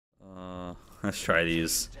Let's try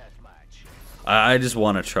these. I just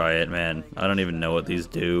want to try it, man. I don't even know what these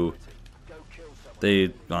do.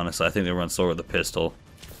 They, honestly, I think they run slower with the pistol.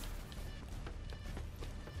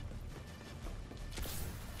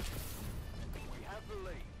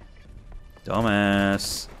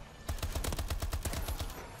 Dumbass.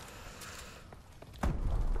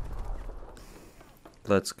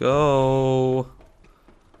 Let's go.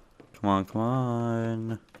 Come on, come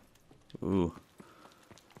on. Ooh.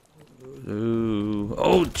 Ooh.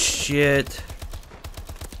 Oh, shit.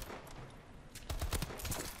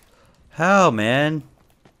 How, man?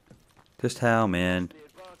 Just how, man?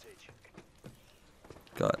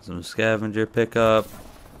 Got some scavenger pickup.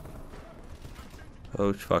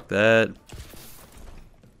 Oh, fuck that.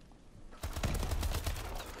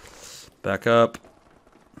 Back up.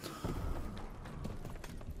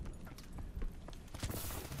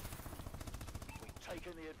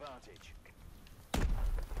 Taken the advantage.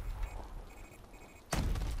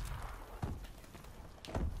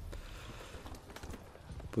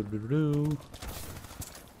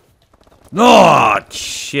 Oh,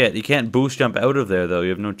 shit. You can't boost jump out of there, though.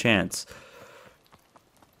 You have no chance.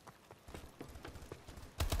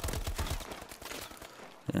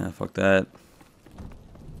 Yeah, fuck that.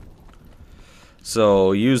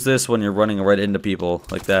 So, use this when you're running right into people,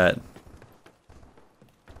 like that.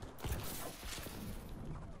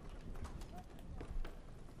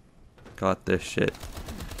 Got this shit.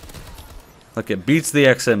 Look, it beats the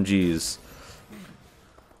SMGs.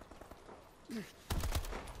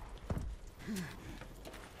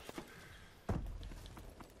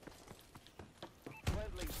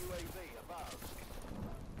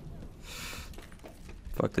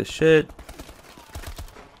 Fuck this shit.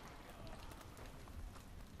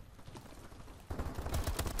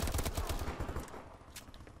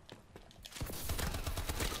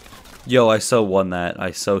 Yo, I so won that.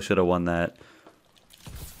 I so should have won that.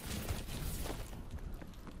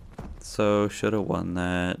 So should have won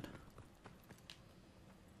that.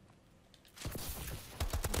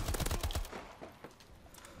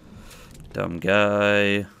 Dumb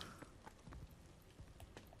guy.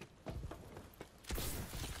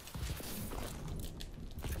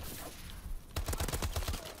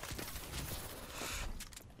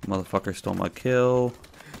 Motherfucker stole my kill.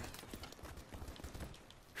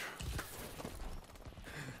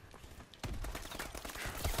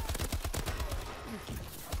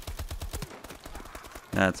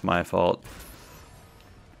 That's my fault.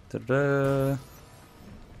 Ta-da.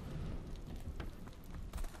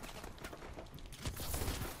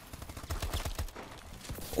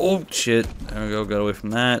 Oh shit. There we go, got away from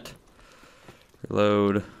that.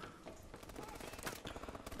 Reload.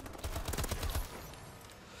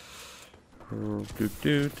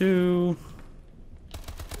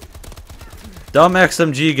 Dumb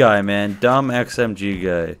XMG guy, man. Dumb XMG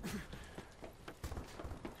guy.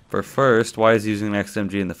 For first, why is he using an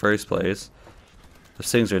XMG in the first place?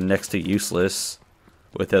 Those things are next to useless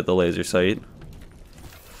without the laser sight.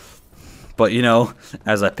 But you know,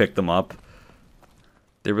 as I pick them up,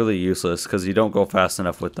 they're really useless because you don't go fast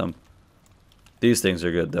enough with them. These things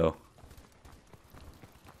are good though.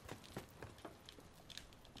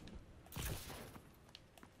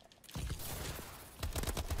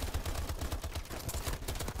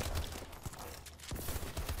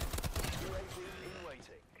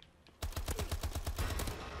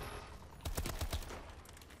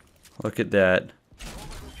 Look at that.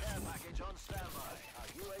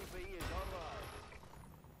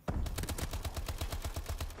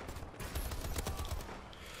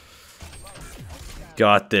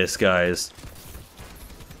 Got this, guys.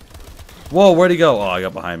 Whoa, where'd he go? Oh, I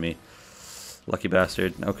got behind me. Lucky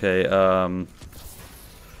bastard. Okay,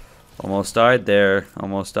 almost died there.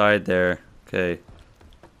 Almost died there. Okay.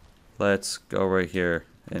 Let's go right here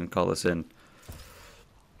and call this in.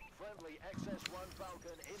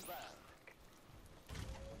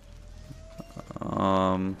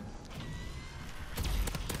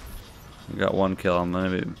 I got one kill. I'm gonna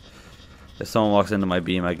be, if someone walks into my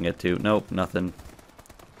beam, I can get two. Nope, nothing.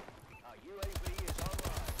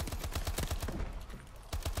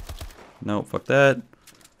 Nope, fuck that.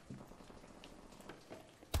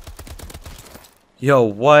 Yo,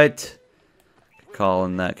 what?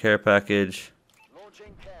 Calling that care package.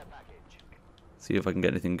 See if I can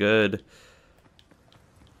get anything good.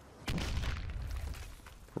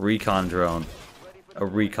 Recon drone. A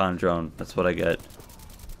recon drone. That's what I get.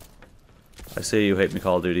 I see you hate me,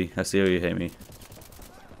 Call of Duty. I see how you hate me.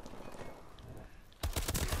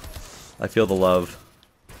 I feel the love.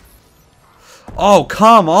 Oh,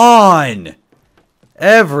 come on!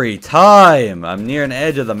 Every time I'm near an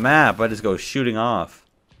edge of the map, I just go shooting off.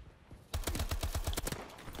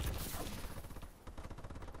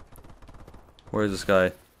 Where is this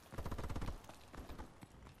guy?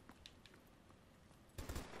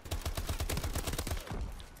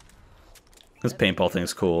 This paintball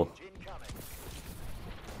thing's cool.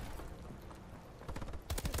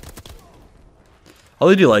 I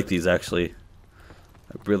really do like these, actually.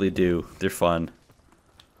 I really do. They're fun.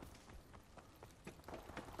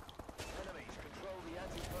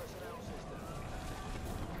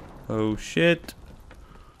 Oh shit.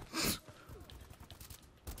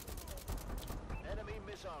 Enemy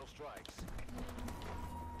missile strikes.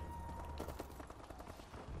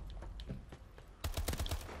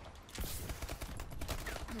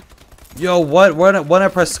 Yo, what? When I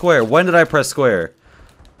press square? When did I press square?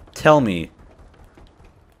 Tell me.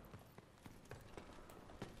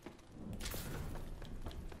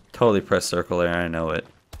 Totally press circle there, I know it.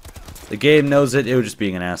 The game knows it, it was just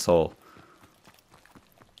being an asshole.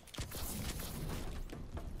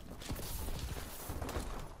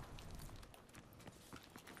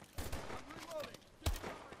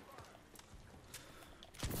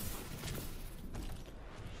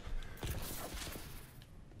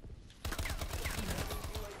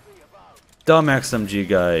 Dumb SMG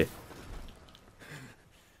guy.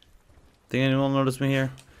 Think anyone will notice me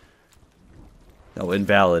here? No,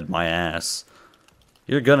 invalid, my ass.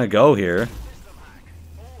 You're gonna go here.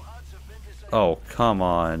 Oh, come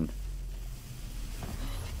on.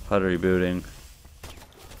 HUD rebooting.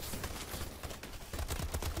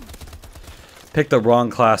 Picked the wrong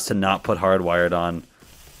class to not put hardwired on.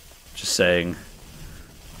 Just saying.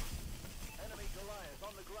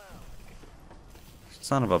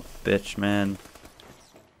 Son of a bitch, man.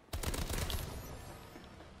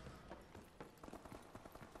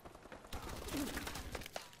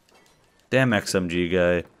 Damn SMG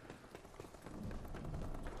guy.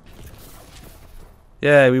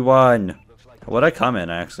 Yeah, we won. Would I come in,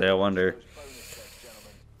 actually? I wonder.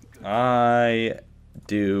 I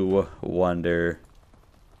do wonder.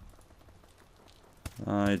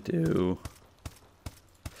 I do.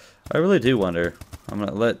 I really do wonder. I'm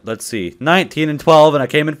gonna let's see. 19 and 12, and I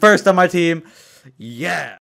came in first on my team. Yeah.